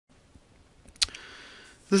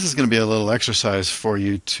This is going to be a little exercise for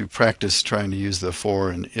you to practice trying to use the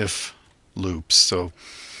for and if loops. So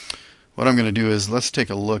what I'm going to do is let's take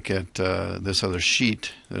a look at this other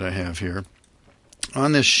sheet that I have here.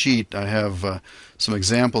 On this sheet I have some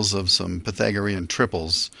examples of some Pythagorean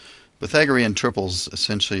triples. Pythagorean triples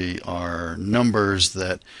essentially are numbers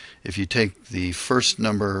that if you take the first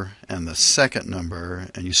number and the second number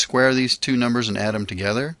and you square these two numbers and add them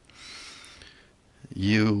together,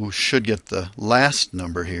 you should get the last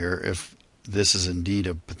number here if this is indeed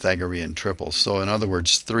a Pythagorean triple. So in other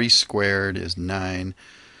words, 3 squared is 9,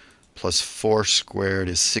 plus 4 squared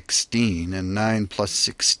is 16, and 9 plus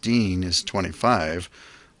 16 is 25.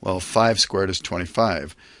 Well, 5 squared is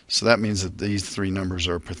 25. So that means that these three numbers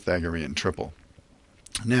are a Pythagorean triple.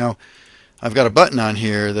 Now, I've got a button on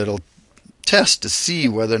here that'll test to see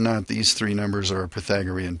whether or not these three numbers are a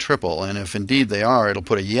Pythagorean triple, and if indeed they are, it'll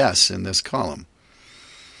put a yes in this column.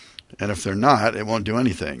 And if they're not, it won't do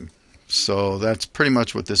anything. So that's pretty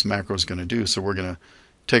much what this macro is going to do. So we're going to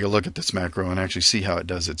take a look at this macro and actually see how it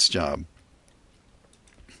does its job.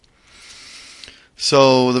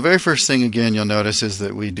 So the very first thing again you'll notice is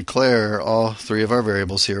that we declare all three of our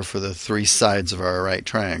variables here for the three sides of our right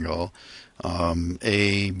triangle.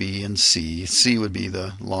 A, B, and C. C would be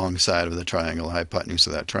the long side of the triangle, the hypotenuse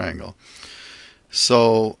of that triangle.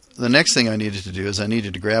 So the next thing I needed to do is I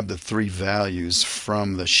needed to grab the three values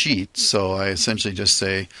from the sheet. So I essentially just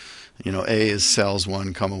say, A is cells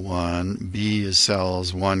 1, 1, B is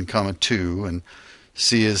cells 1, 2, and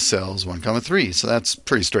C is cells 1, 3. So that's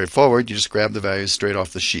pretty straightforward. You just grab the values straight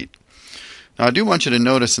off the sheet. Now I do want you to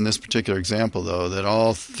notice in this particular example, though, that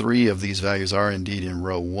all three of these values are indeed in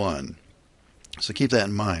row 1. So keep that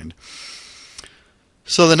in mind.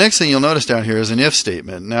 So the next thing you'll notice down here is an if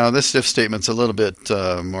statement. Now this if statement's a little bit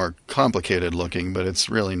more complicated looking, but it's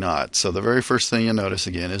really not. So the very first thing you'll notice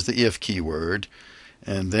again is the if keyword,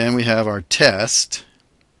 and then we have our test,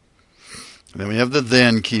 and then we have the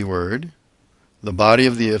then keyword. The body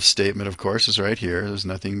of the if statement, of course, is right here. There's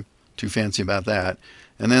nothing too fancy about that.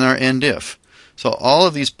 And then our end if. So all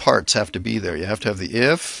of these parts have to be there. You have to have the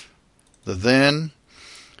if, the then,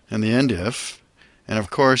 and the end if. And of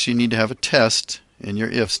course you need to have a test in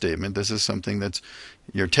your if statement. This is something that's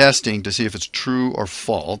you're testing to see if it's true or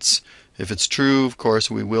false. If it's true, of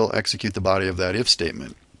course, we will execute the body of that if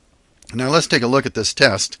statement. Now let's take a look at this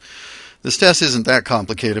test. This test isn't that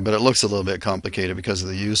complicated, but it looks a little bit complicated because of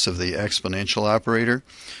the use of the exponential operator.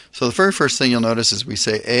 So the very first thing you'll notice is we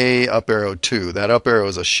say A up arrow 2. That up arrow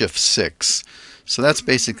is a shift 6. So that's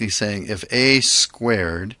basically saying if A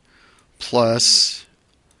squared plus,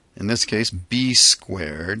 in this case, B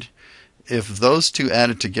squared, if those two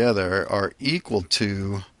added together are equal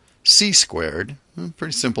to C squared,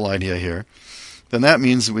 pretty simple idea here, then that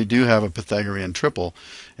means we do have a Pythagorean triple.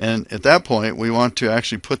 And at that point, we want to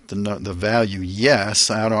actually put the value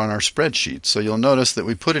yes out on our spreadsheet. So you'll notice that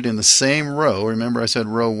we put it in the same row. Remember I said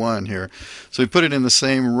row 1 here. So we put it in the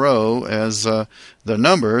same row as the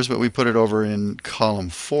numbers, but we put it over in column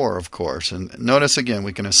 4, of course. And notice again,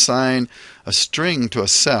 we can assign a string to a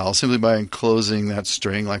cell simply by enclosing that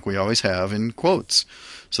string like we always have in quotes.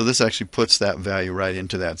 So this actually puts that value right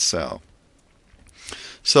into that cell.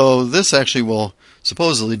 So this actually will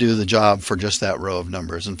supposedly do the job for just that row of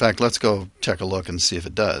numbers. In fact, let's go take a look and see if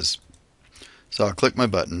it does. So I'll click my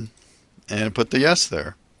button and put the yes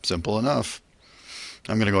there. Simple enough.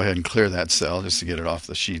 I'm going to go ahead and clear that cell just to get it off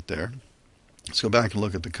the sheet there. Let's go back and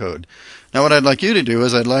look at the code. Now what I'd like you to do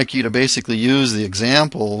is I'd like you to basically use the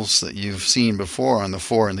examples that you've seen before on the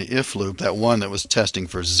for and the if loop. That one that was testing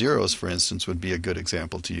for zeros, for instance, would be a good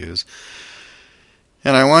example to use.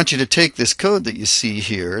 And I want you to take this code that you see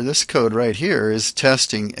here. This code right here is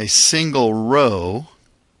testing a single row,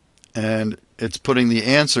 and it's putting the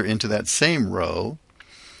answer into that same row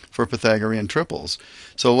for Pythagorean triples.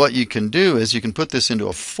 So what you can do is you can put this into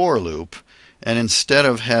a for loop, and instead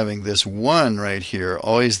of having this 1 right here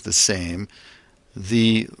always the same,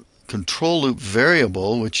 the control loop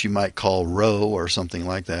variable, which you might call row or something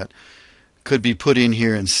like that, could be put in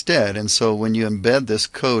here instead. And so when you embed this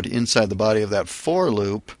code inside the body of that for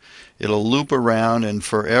loop, it'll loop around, and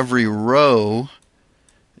for every row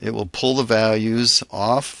it will pull the values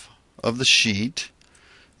off of the sheet,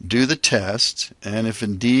 do the test, and if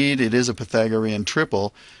indeed it is a Pythagorean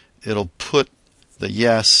triple, it'll put the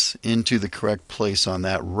yes into the correct place on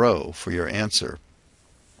that row for your answer.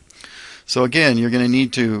 So again, you're going to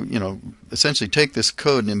need to, essentially take this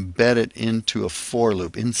code and embed it into a for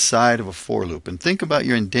loop, inside of a for loop. And think about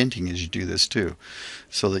your indenting as you do this too,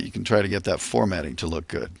 so that you can try to get that formatting to look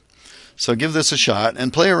good. So give this a shot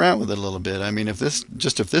and play around with it a little bit. I mean, if this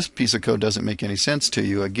piece of code doesn't make any sense to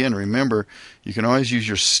you, again, remember, you can always use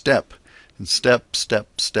your step and step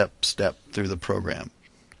through the program.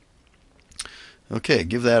 Okay,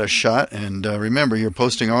 give that a shot, and remember, you're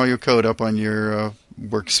posting all your code up on your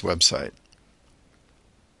Works website.